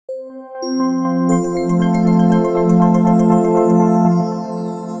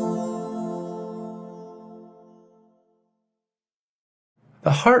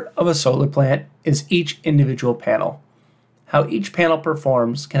The heart of a solar plant is each individual panel. How each panel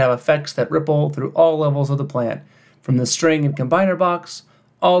performs can have effects that ripple through all levels of the plant, from the string and combiner box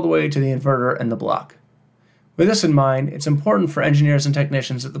all the way to the inverter and the block. With this in mind, it's important for engineers and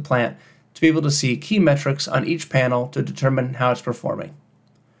technicians at the plant to be able to see key metrics on each panel to determine how it's performing.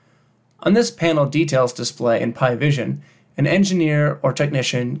 On this panel details display in PiVision, an engineer or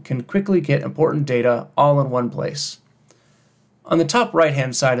technician can quickly get important data all in one place. On the top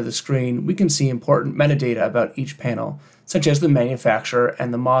right-hand side of the screen, we can see important metadata about each panel, such as the manufacturer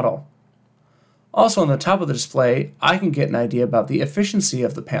and the model. Also on the top of the display, I can get an idea about the efficiency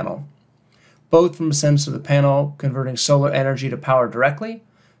of the panel, both from a sense of the panel converting solar energy to power directly,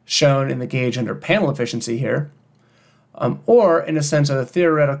 shown in the gauge under panel efficiency here, or in a sense of the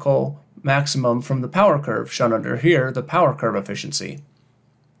theoretical maximum from the power curve, shown under here, the power curve efficiency.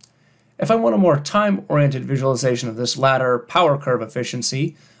 If I want a more time-oriented visualization of this latter power curve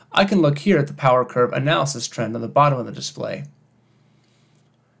efficiency, I can look here at the power curve analysis trend on the bottom of the display.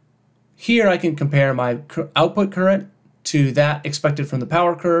 Here I can compare my output current to that expected from the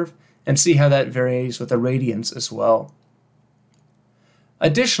power curve and see how that varies with the radiance as well.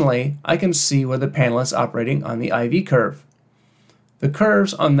 Additionally, I can see where the panel is operating on the IV curve. The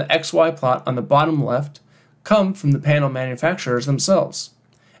curves on the XY plot on the bottom left come from the panel manufacturers themselves,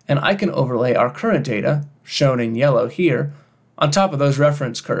 and I can overlay our current data, shown in yellow here, on top of those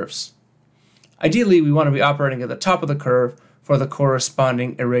reference curves. Ideally, we want to be operating at the top of the curve for the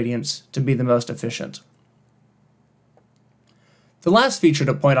corresponding irradiance to be the most efficient. The last feature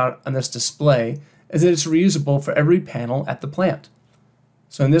to point out on this display is that it's reusable for every panel at the plant.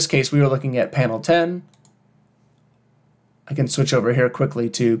 So in this case, we were looking at panel 10. I can switch over here quickly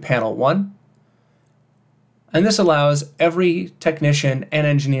to panel 1. And this allows every technician and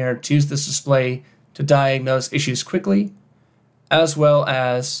engineer to use this display to diagnose issues quickly, as well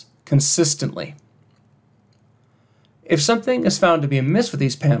as consistently. If something is found to be amiss with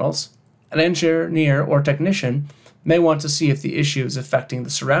these panels, an engineer or technician may want to see if the issue is affecting the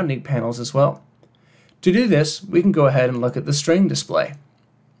surrounding panels as well. To do this, we can go ahead and look at the string display.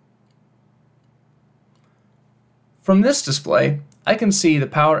 From this display, I can see the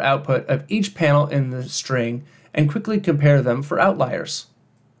power output of each panel in the string and quickly compare them for outliers.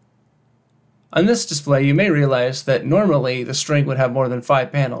 On this display, you may realize that normally the string would have more than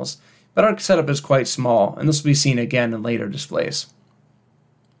 5 panels, but our setup is quite small, and this will be seen again in later displays.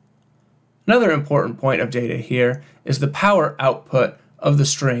 Another important point of data here is the power output of the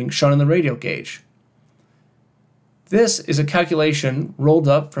string shown in the radial gauge. This is a calculation rolled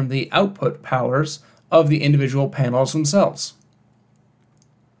up from the output powers of the individual panels themselves.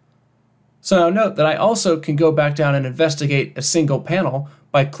 So now note that I also can go back down and investigate a single panel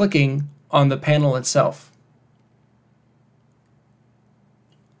by clicking on the panel itself.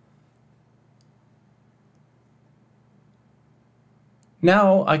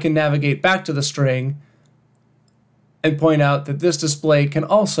 Now I can navigate back to the string and point out that this display can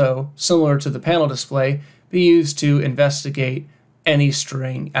also, similar to the panel display, be used to investigate any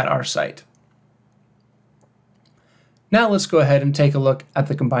string at our site. Now let's go ahead and take a look at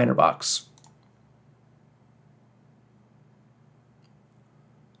the combiner box.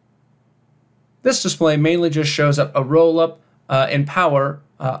 This display mainly just shows up a roll-up in power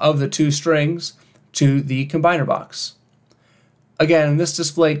of the 2 strings to the combiner box. Again, this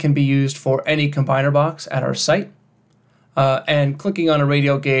display can be used for any combiner box at our site, and clicking on a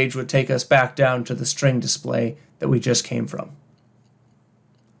radial gauge would take us back down to the string display that we just came from.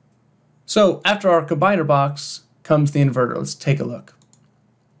 So after our combiner box comes the inverter. Let's take a look.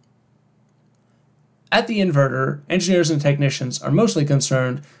 At the inverter, engineers and technicians are mostly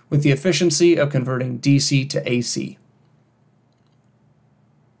concerned with the efficiency of converting DC to AC.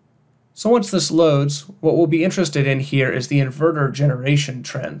 So once this loads, what we'll be interested in here is the inverter generation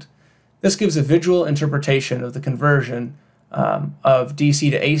trend. This gives a visual interpretation of the conversion of DC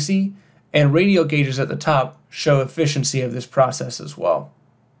to AC, and radial gauges at the top show efficiency of this process as well.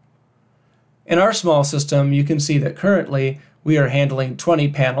 In our small system, you can see that currently we are handling 20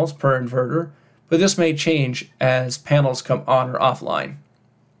 panels per inverter, but this may change as panels come on or offline.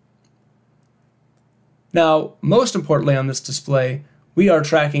 Now, most importantly on this display, we are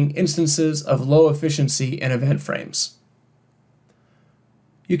tracking instances of low efficiency in event frames.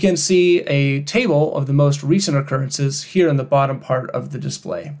 You can see a table of the most recent occurrences here in the bottom part of the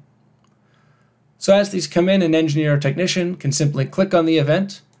display. So as these come in, an engineer or technician can simply click on the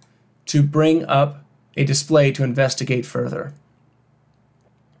event to bring up a display to investigate further.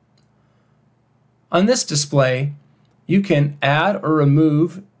 On this display, you can add or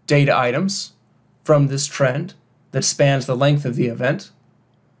remove data items from this trend that spans the length of the event.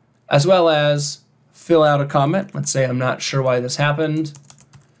 as well as fill out a comment. Let's say I'm not sure why this happened.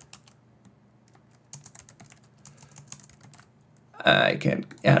 I can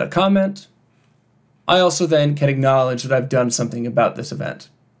add a comment. I also then can acknowledge that I've done something about this event.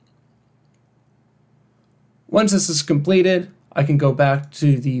 Once this is completed, I can go back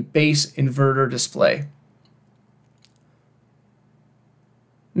to the base inverter display.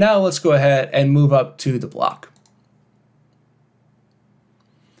 Now let's go ahead and move up to the block.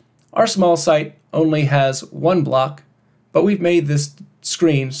 Our small site only has one block, but we've made this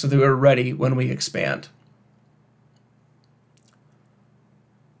screen so that we're ready when we expand.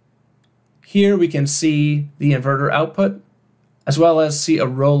 Here we can see the inverter output, as well as see a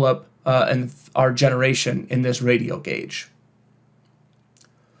roll-up in our generation in this radial gauge.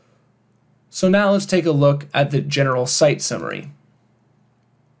 So now let's take a look at the general site summary.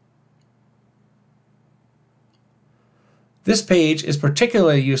 This page is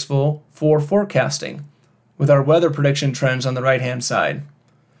particularly useful for forecasting, with our weather prediction trends on the right-hand side.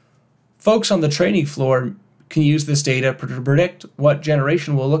 Folks on the training floor can use this data to predict what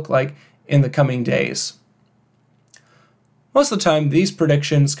generation will look like in the coming days. Most of the time, these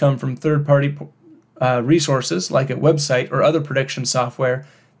predictions come from third-party resources like a website or other prediction software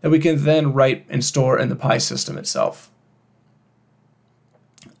that we can then write and store in the Pi system itself.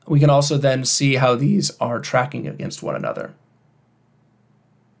 We can also then see how these are tracking against one another.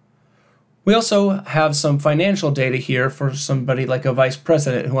 We also have some financial data here for somebody like a vice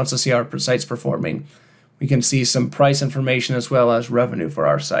president who wants to see our sites performing. We can see some price information as well as revenue for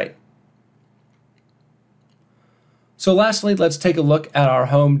our site. So lastly, let's take a look at our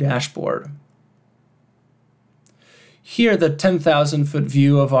home dashboard. Here, the 10,000-foot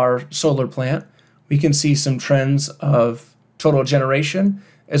view of our solar plant, we can see some trends of total generation,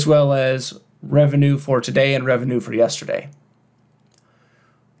 as well as revenue for today and revenue for yesterday.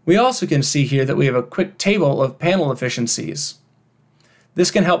 We also can see here that we have a quick table of panel efficiencies. This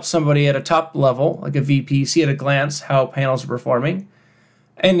can help somebody at a top level, like a VP, see at a glance how panels are performing.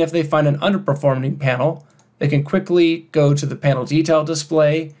 And if they find an underperforming panel, they can quickly go to the panel detail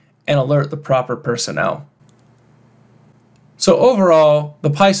display and alert the proper personnel. So overall,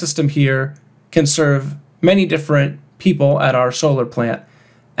 the Pi system here can serve many different people at our solar plant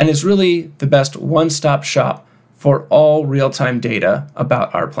and is really the best one-stop shop for all real-time data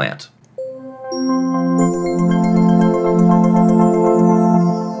about our plant.